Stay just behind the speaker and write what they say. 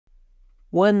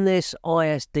When this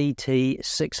ISDT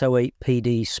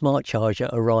 608PD smart charger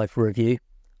arrived for review,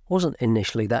 I wasn't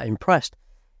initially that impressed.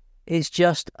 It's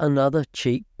just another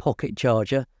cheap pocket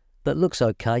charger that looks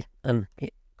okay and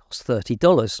it costs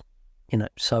 $30.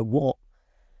 So what?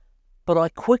 But I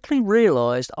quickly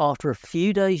realised after a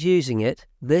few days using it,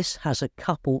 this has a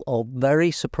couple of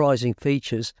very surprising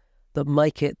features that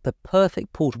make it the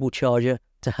perfect portable charger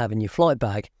to have in your flight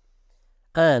bag.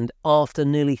 And after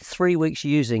nearly 3 weeks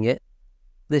using it,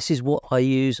 this is what I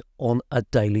use on a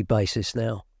daily basis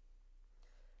now.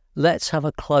 Let's have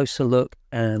a closer look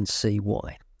and see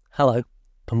why. Hello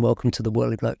and welcome to the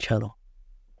Whirly Bloke channel.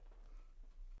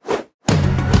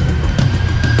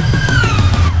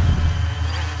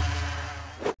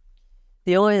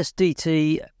 The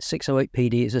ISDT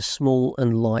 608PD is a small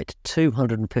and light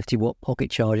 250 watt pocket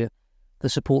charger that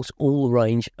supports all the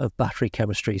range of battery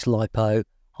chemistries, LiPo,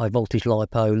 high voltage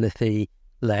LiPo, LiHv,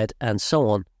 LED and so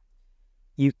on.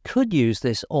 You could use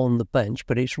this on the bench,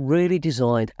 but it's really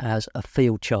designed as a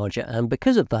field charger, and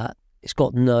because of that, it's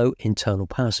got no internal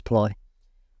power supply.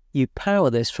 You power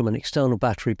this from an external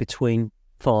battery between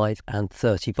 5 and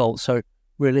 30 volts, so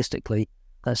realistically,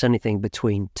 that's anything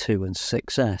between 2 and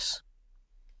 6S.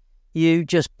 You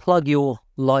just plug your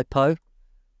LiPo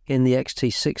in the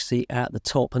XT60 at the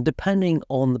top, and depending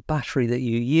on the battery that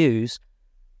you use,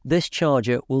 this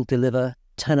charger will deliver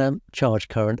 10 amp charge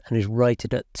current and is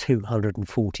rated at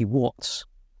 240 watts.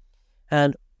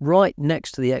 And right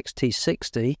next to the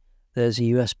XT60, there's a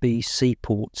USB-C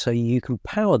port, so you can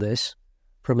power this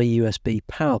from a USB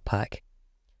power pack.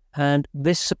 And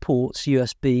this supports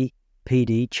USB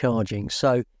PD charging.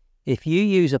 So if you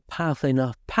use a powerful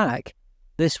enough pack,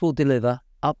 this will deliver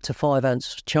up to 5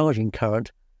 amps charging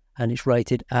current and it's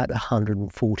rated at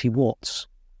 140 watts.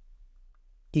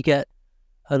 You get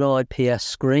an IPS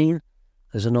screen.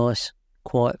 There's a nice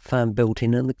quiet fan built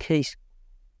in and the case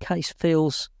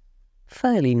feels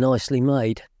fairly nicely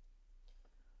made.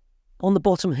 On the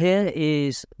bottom here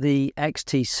is the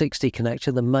XT60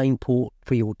 connector, the main port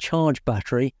for your charge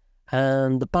battery,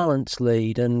 and the balance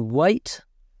lead. And wait,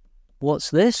 what's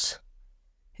this?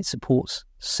 It supports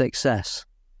 6S.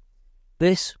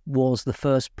 This was the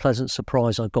first pleasant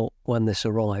surprise I got when this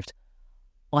arrived.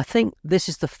 I think this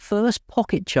is the first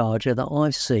pocket charger that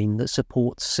I've seen that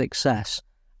supports 6S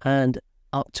and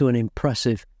up to an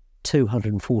impressive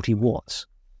 240 watts.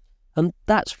 And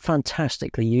that's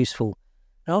fantastically useful.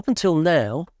 Now, up until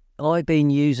now, I've been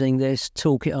using this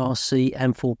Toolkit RC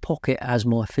M4 Pocket as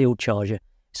my field charger.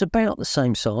 It's about the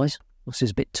same size. This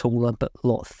is a bit taller but a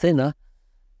lot thinner.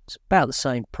 It's about the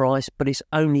same price, but it's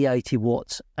only 80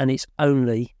 watts and it's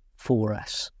only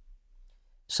 4S.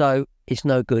 So it's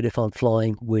no good if I'm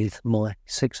flying with my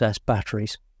 6S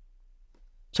batteries.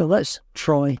 So let's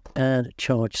try and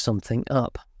charge something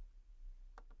up.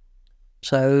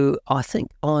 So I think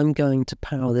I'm going to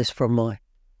power this from my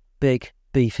big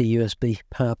beefy USB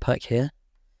power pack here.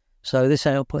 So this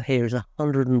output here is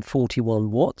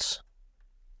 141 watts.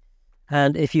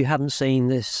 And if you haven't seen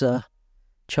this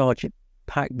charge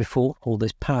pack before, or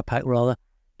this power pack rather,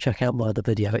 check out my other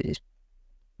video. It is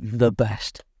the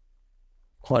best.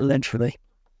 Quite literally.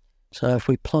 So if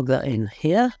we plug that in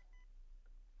here,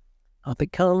 up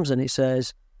it comes and it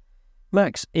says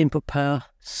max input power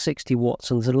 60 watts,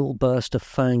 and there's a little burst of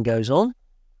fan goes on,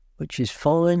 which is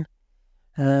fine.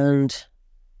 And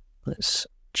let's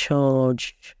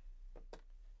charge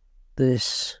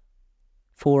this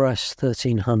 4S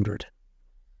 1300.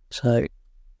 So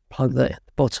plug that at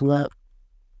the bottom of that,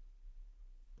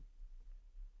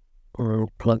 and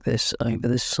plug this over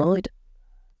this side.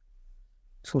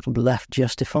 Sort of left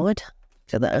justified.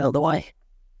 Get that out of the way.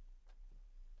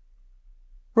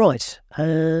 Right,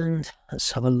 and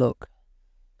let's have a look.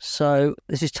 So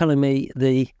this is telling me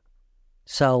the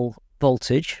cell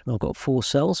voltage. I've got 4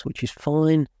 cells, which is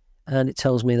fine, and it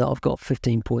tells me that I've got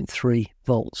 15.3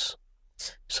 volts.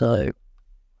 So I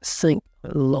think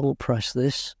I'll long press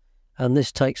this, and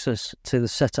this takes us to the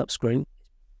setup screen.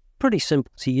 Pretty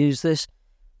simple to use this.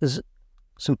 There's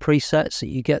some presets that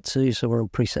you get to, so we're on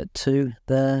preset 2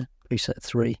 there, preset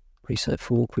 3, preset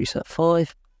 4, preset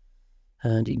 5,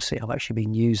 and you can see I've actually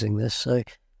been using this. So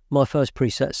my first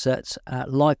preset set's at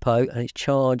LiPo and it's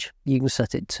charge. You can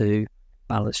set it to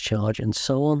balance charge and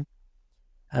so on.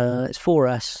 It's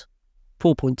 4S,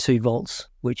 4.2 volts,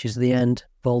 which is the end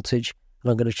voltage, and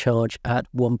I'm going to charge at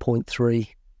 1.3.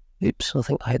 Oops, I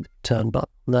think I hit the turn button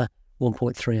there,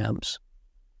 1.3 amps.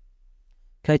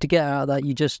 Okay, to get out of that,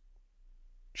 you just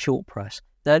short press.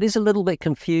 Now, it is a little bit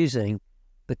confusing,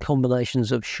 the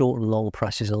combinations of short and long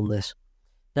presses on this.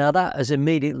 Now, that has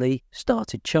immediately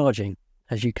started charging,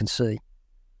 as you can see.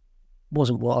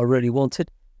 Wasn't what I really wanted,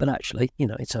 but actually, you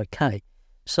know, it's okay.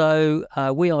 So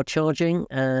we are charging,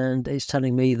 and it's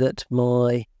telling me that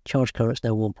my charge current is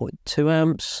now 1.2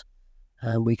 amps,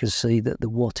 and we can see that the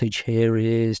wattage here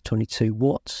is 22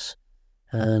 watts,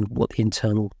 and what the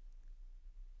internal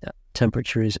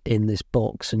temperature is in this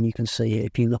box. And you can see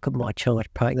if you look at my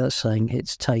charge pack, that's saying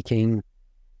it's taking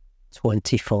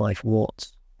 25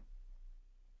 watts.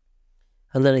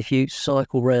 And then if you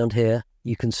cycle round here,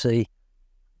 you can see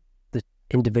the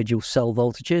individual cell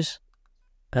voltages,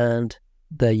 and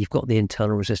there you've got the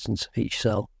internal resistance of each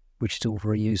cell, which is all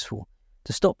very useful.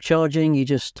 To stop charging, you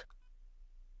just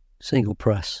single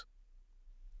press.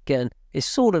 Again, it's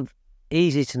sort of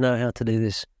easy to know how to do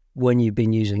this when you've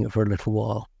been using it for a little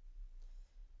while.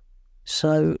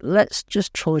 So let's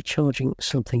just try charging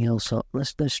something else up.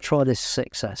 Let's try this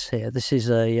 6S here. This is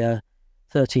a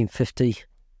 1350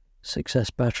 6S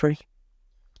battery.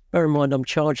 Bear in mind, I'm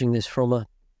charging this from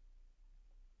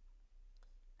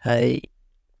I'm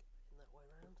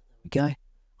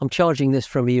charging this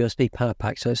from a USB power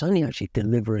pack, so it's only actually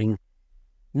delivering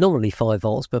normally 5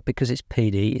 volts, but because it's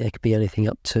PD, it could be anything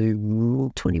up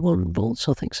to 21 volts,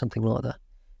 I think, something like that.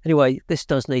 Anyway, this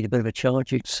does need a bit of a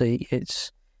charge. You can see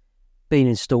it's been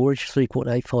in storage,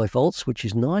 3.85 volts, which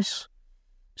is nice.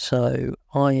 So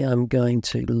I am going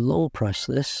to long press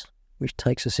this, which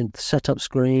takes us into the setup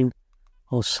screen.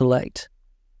 I'll select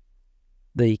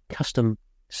the custom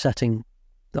setting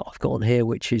that I've got on here,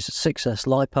 which is 6S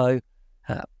LiPo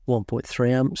at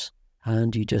 1.3 amps,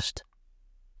 and you just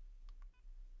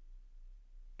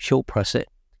short press it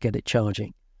to get it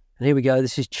charging. And here we go,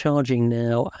 this is charging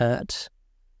now at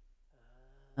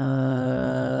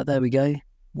there we go,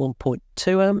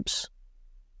 1.2 amps,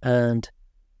 and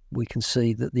we can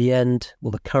see that the end,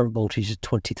 well, the current voltage is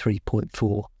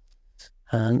 23.4.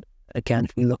 And again,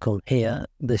 if we look on here,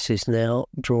 this is now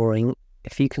drawing,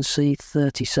 if you can see,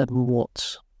 37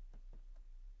 watts.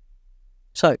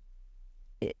 So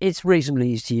it's reasonably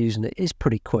easy to use, and it is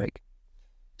pretty quick.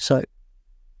 So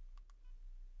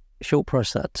short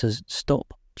press that to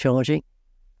stop charging.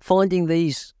 Finding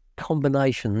these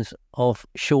combinations of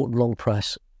short and long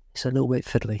press is a little bit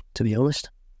fiddly, to be honest.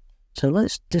 So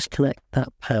let's disconnect that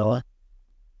power.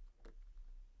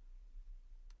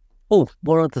 Oh,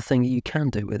 one other thing that you can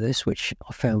do with this, which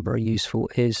I found very useful,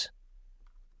 is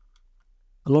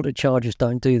a lot of chargers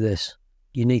don't do this.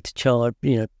 You need to charge,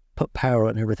 you know, put power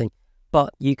on and everything,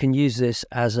 but you can use this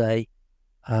as a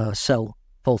cell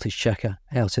voltage checker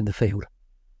out in the field,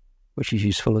 which is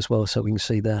useful as well, so we can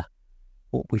see there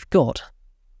what we've got.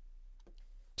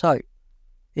 So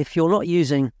if you're not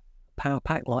using a power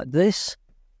pack like this,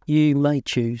 you may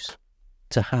choose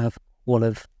to have one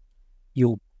of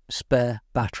your spare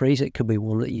batteries. It could be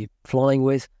one that you're flying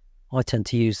with. I tend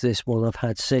to use this one I've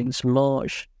had since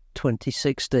March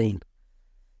 2016.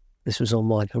 This was on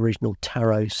my original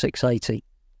Taro 680.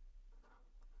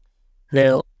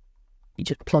 Now, you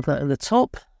just plug that in the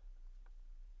top.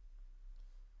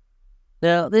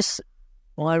 Now, this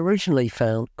I originally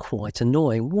found quite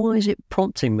annoying. Why is it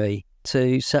prompting me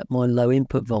to set my low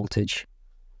input voltage?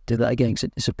 Do that again because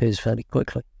it disappears fairly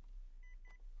quickly.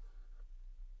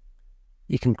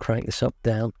 You can crank this up,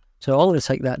 down. So I'm going to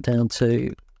take that down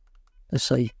to, let's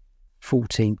say,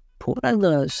 14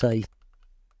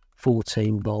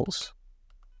 volts.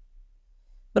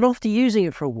 But after using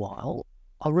it for a while,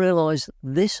 I realised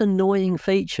this annoying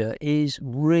feature is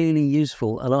really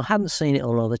useful, and I haven't seen it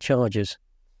on other chargers.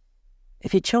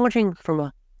 If you're charging from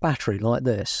a battery like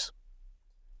this,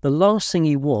 the last thing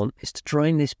you want is to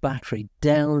drain this battery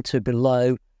down to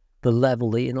below the level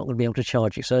that you're not going to be able to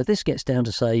charge it. So if this gets down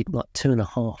to, say, like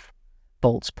 2.5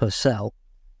 volts per cell,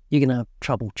 you're going to have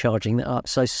trouble charging that up.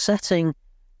 So setting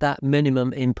that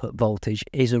minimum input voltage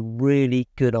is a really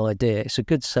good idea. It's a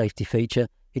good safety feature.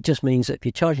 It just means that if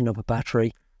you're charging up a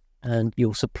battery and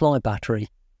your supply battery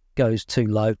goes too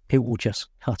low, it will just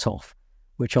cut off,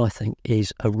 which I think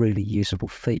is a really useful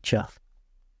feature.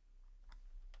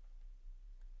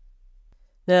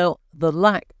 Now, the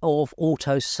lack of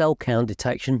auto cell count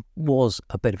detection was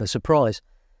a bit of a surprise.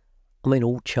 I mean,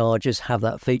 all chargers have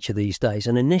that feature these days,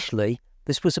 and initially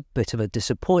this was a bit of a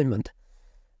disappointment.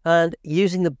 And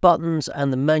using the buttons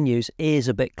and the menus is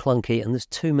a bit clunky, and there's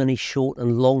too many short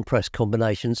and long press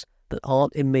combinations that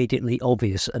aren't immediately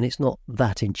obvious, and it's not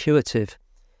that intuitive.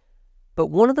 But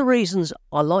one of the reasons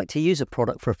I like to use a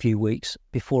product for a few weeks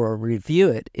before I review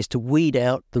it is to weed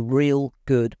out the real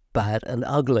good, bad and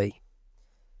ugly.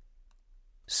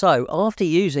 So after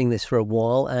using this for a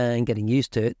while and getting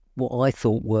used to it, what I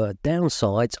thought were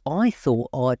downsides, I thought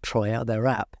I'd try out their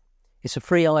app. It's a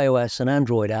free iOS and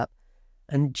Android app,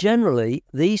 and generally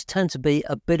these tend to be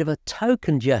a bit of a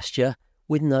token gesture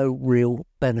with no real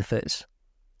benefits.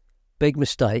 Big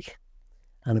mistake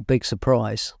and a big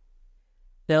surprise.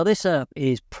 Now this app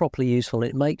is properly useful.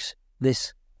 It makes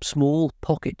this small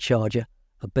pocket charger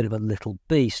a bit of a little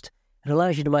beast. It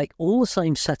allows you to make all the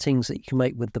same settings that you can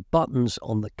make with the buttons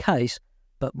on the case,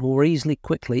 but more easily,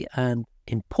 quickly, and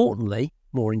importantly,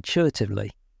 more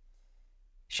intuitively.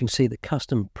 As you can see, the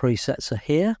custom presets are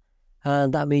here,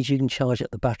 and that means you can charge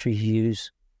up the batteries you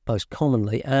use most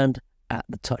commonly and at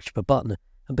the touch of a button.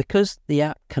 And because the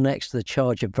app connects to the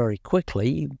charger very quickly,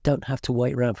 you don't have to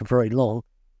wait around for very long.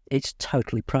 It's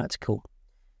totally practical.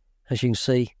 As you can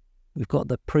see, we've got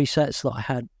the presets that I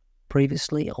had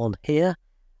previously on here.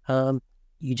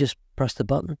 You just press the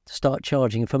button to start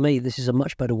charging. And for me, this is a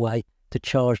much better way to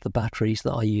charge the batteries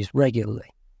that I use regularly.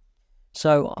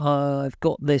 So I've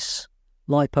got this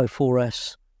LiPo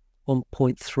 4S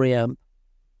 1.3 amp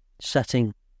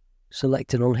setting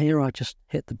selected on here. I just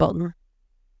hit the button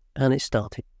and it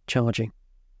started charging.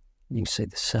 You can see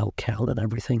the cell count and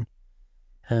everything.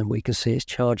 And we can see it's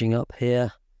charging up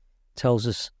here. Tells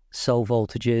us cell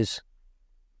voltages.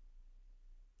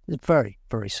 It's very,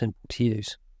 very simple to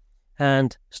use.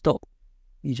 And stop.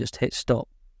 You just hit stop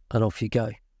and off you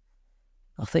go.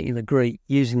 I think you'll agree,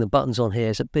 using the buttons on here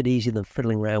is a bit easier than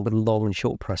fiddling around with long and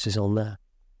short presses on there.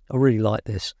 I really like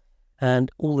this. And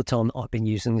all the time that I've been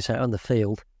using this out in the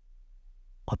field,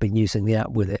 I've been using the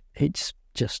app with it. It's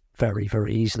just very,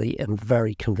 very easily and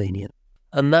very convenient.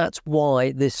 And that's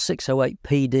why this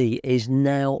 608PD is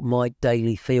now my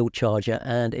daily field charger,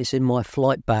 and it's in my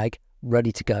flight bag,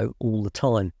 ready to go all the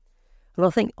time. And I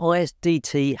think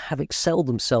ISDT have excelled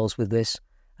themselves with this,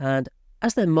 and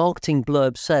as their marketing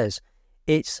blurb says,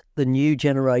 it's the new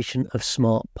generation of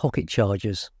smart pocket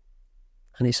chargers,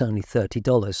 and it's only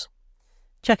 $30.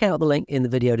 Check out the link in the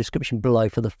video description below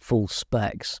for the full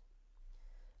specs.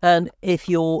 And if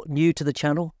you're new to the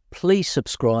channel, please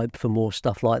subscribe for more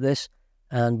stuff like this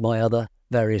and my other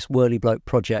various Whirly Bloke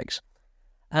projects.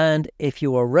 And if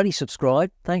you're already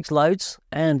subscribed, thanks loads,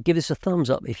 and give us a thumbs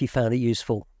up if you found it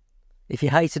useful. If you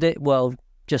hated it, well,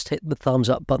 just hit the thumbs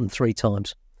up button 3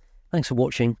 times. Thanks for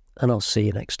watching, and I'll see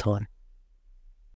you next time.